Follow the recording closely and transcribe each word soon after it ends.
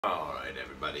Alright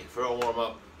everybody, for a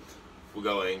warm-up, we're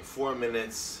going 4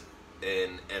 minutes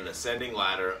in an ascending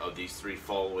ladder of these 3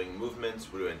 following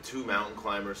movements. We're doing 2 mountain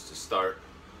climbers to start,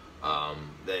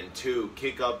 then 2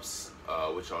 kick-ups,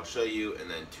 which I'll show you, and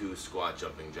then 2 squat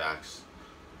jumping jacks,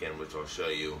 again, which I'll show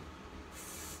you.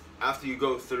 After you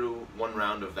go through 1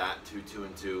 round of that, 2, 2,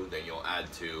 and 2, then you'll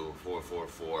add 2, 4, 4,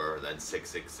 4, then 6,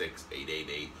 6, 6, 8, 8,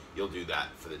 8. You'll do that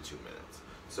for the 2 minutes.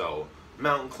 So,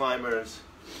 mountain climbers,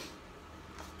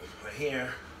 right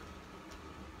here.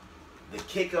 The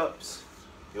kick-ups,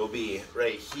 you'll be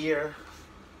right here,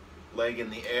 leg in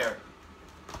the air,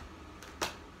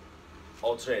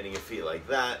 alternating your feet like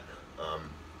that.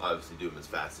 Obviously do them as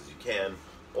fast as you can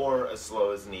or as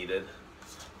slow as needed.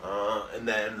 And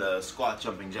then the squat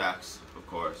jumping jacks, of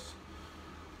course,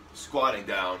 squatting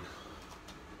down,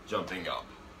 jumping up.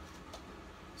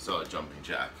 So a jumping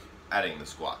jack, adding the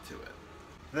squat to it.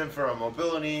 Then for our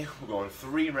mobility, we're going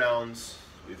 3 rounds.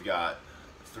 We've got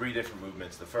 3 different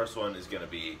movements. The first one is going to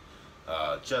be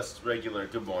just regular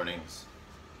good mornings.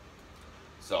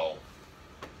 So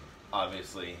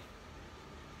obviously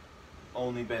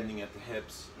only bending at the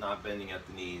hips, not bending at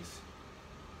the knees.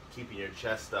 Keeping your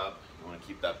chest up. You want to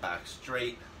keep that back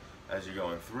straight as you're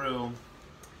going through.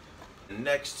 The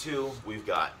next 2, we've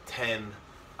got 10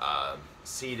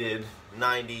 seated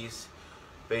 90s.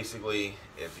 Basically,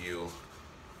 if you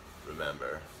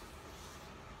remember,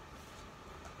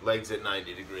 legs at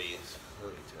 90 degrees.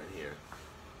 Let me turn here.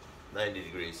 90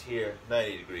 degrees here,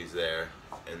 90 degrees there,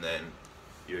 and then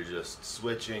you're just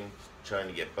switching, trying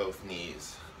to get both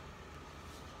knees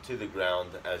to the ground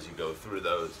as you go through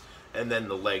those. And then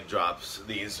the leg drops.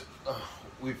 These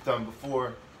we've done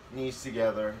before, knees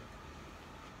together,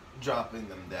 dropping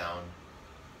them down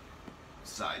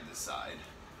side to side.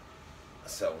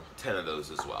 So 10 of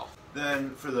those as well.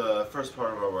 Then for the first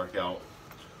part of our workout,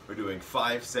 we're doing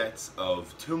 5 sets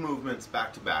of 2 movements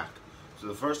back to back. So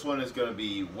the first one is going to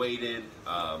be weighted,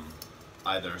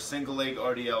 either single leg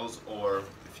RDLs, or if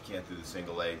you can't do the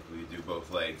single leg, we do both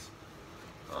legs.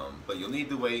 But you'll need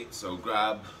the weight, so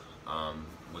grab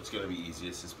what's going to be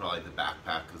easiest is probably the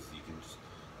backpack, because you can just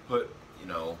put,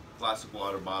 plastic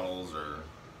water bottles or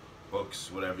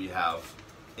books, whatever you have,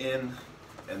 in,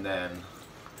 and then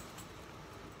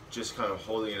just kind of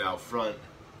holding it out front,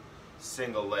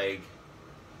 single leg.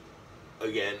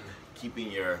 Again,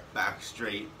 keeping your back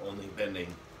straight, only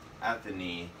bending at the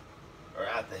knee, or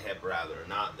at the hip rather,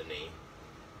 not the knee.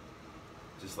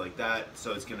 Just like that.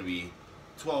 So it's going to be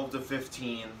 12 to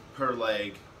 15 per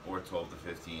leg, or 12 to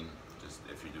 15 just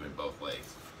if you're doing both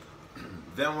legs.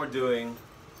 Then we're doing,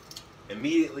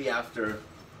 immediately after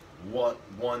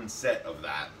one set of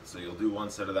that, so you'll do 1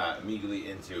 set of that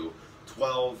immediately into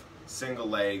 12 single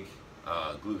leg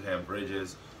glute ham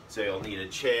bridges. So you'll need a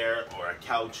chair or a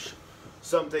couch,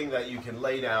 something that you can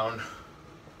lay down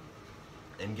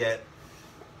and get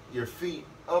your feet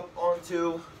up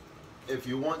onto. If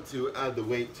you want to add the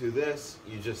weight to this,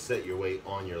 you just set your weight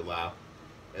on your lap,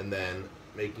 and then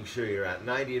making sure you're at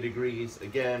 90 degrees.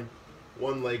 Again,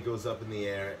 1 leg goes up in the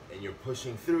air and you're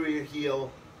pushing through your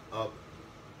heel up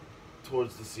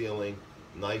towards the ceiling,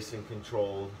 nice and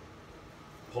controlled.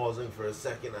 Pausing for a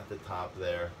second at the top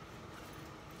there.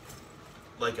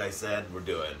 Like I said, we're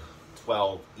doing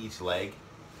 12 each leg.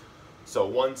 So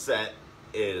 1 set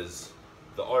is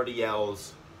the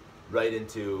RDLs right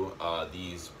into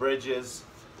these bridges,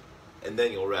 and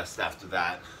then you'll rest after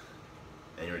that,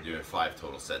 and you're doing 5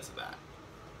 total sets of that.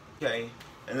 Okay,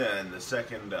 and then the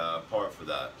second part for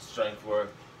the strength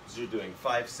work is you're doing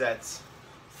 5 sets,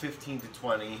 15 to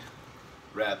 20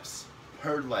 reps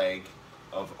per leg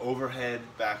of overhead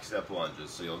back step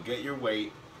lunges. So you'll get your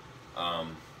weight.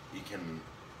 You can,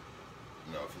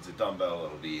 if it's a dumbbell,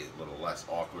 it'll be a little less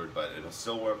awkward, but it'll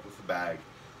still work with the bag.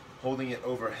 Holding it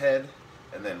overhead,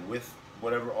 and then with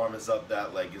whatever arm is up,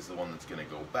 that leg is the one that's going to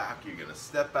go back. You're going to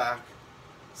step back,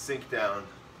 sink down,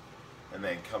 and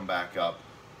then come back up.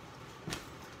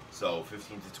 So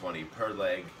 15 to 20 per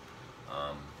leg.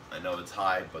 I know it's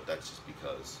high, but that's just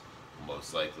because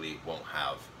most likely won't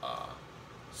have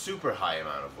super high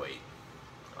amount of weight.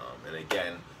 And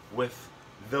again, with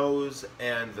those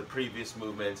and the previous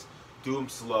movements, do them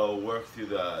slow, work through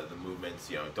the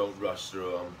movements, don't rush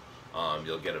through them.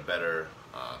 You'll get a better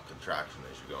contraction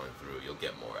as you're going through. You'll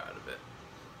get more out of it.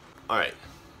 Alright,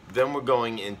 then we're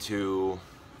going into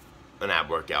an ab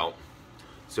workout.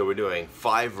 So we're doing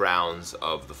 5 rounds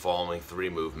of the following 3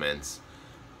 movements.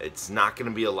 It's not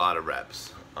going to be a lot of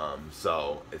reps.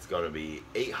 So it's going to be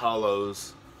 8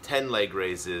 hollows, 10 leg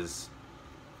raises,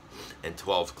 and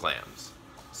 12 clams.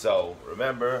 So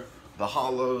remember, the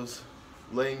hollows,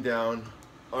 laying down,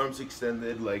 arms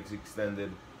extended, legs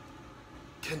extended,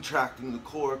 contracting the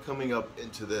core, coming up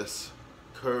into this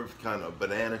curved kind of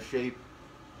banana shape,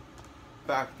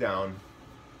 back down.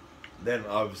 Then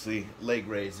obviously leg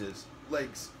raises,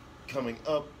 legs coming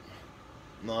up,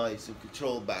 nice and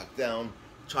controlled, back down.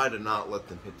 Try to not let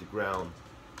them hit the ground.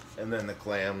 And then the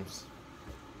clams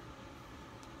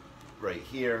right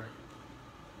here,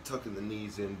 tucking the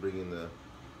knees in, bringing the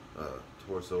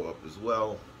torso up as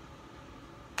well.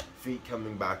 Feet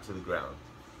coming back to the ground.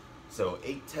 So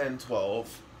 8, 10,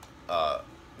 12,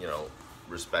 you know,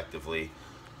 respectively.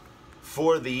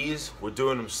 For these, we're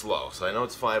doing them slow. So I know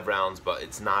it's 5 rounds, but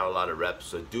it's not a lot of reps.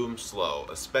 So do them slow,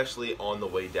 especially on the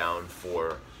way down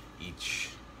for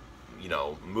each, you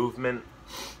know, movement.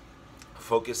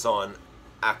 Focus on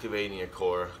activating your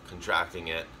core, contracting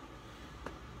it.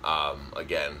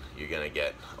 Again, you're gonna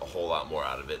get a whole lot more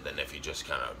out of it than if you just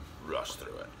kind of rush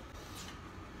through it.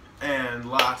 And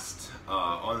last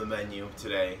on the menu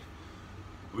today,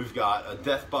 we've got a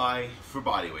death by for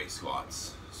bodyweight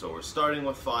squats. So we're starting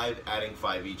with 5, adding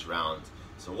 5 each round.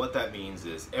 So what that means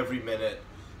is every minute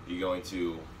you're going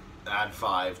to add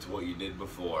 5 to what you did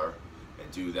before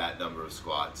and do that number of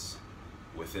squats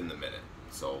within the minute.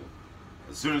 So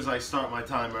as soon as I start my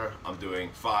timer, I'm doing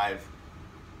 5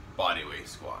 bodyweight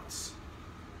squats.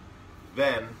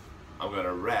 Then I'm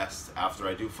gonna rest after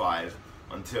I do 5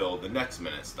 until the next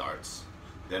minute starts.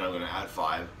 Then I'm gonna add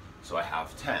 5, so I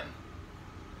have 10.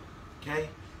 Okay?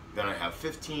 Then I have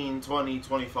 15, 20,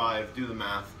 25, do the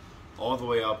math, all the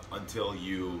way up until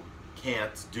you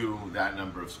can't do that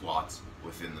number of squats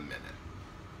within the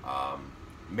minute.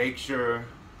 Make sure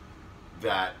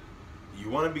that you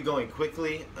want to be going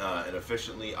quickly and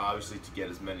efficiently, obviously, to get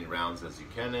as many rounds as you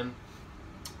can in,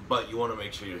 but you want to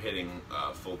make sure you're hitting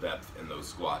full depth in those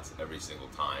squats every single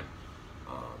time.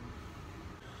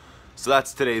 So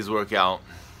that's today's workout.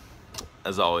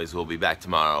 As always, we'll be back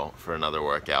tomorrow for another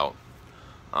workout.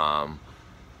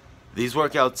 These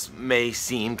workouts may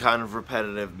seem kind of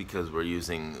repetitive because we're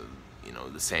using, you know,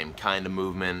 the same kind of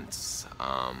movements,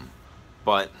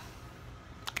 but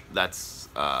that's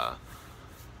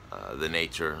the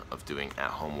nature of doing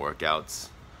at-home workouts.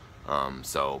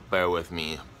 So bear with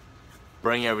me.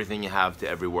 Bring everything you have to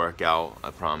every workout.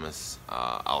 I promise.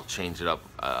 I'll change it up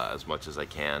as much as I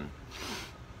can,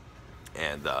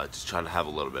 and just try to have a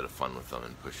little bit of fun with them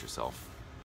and push yourself.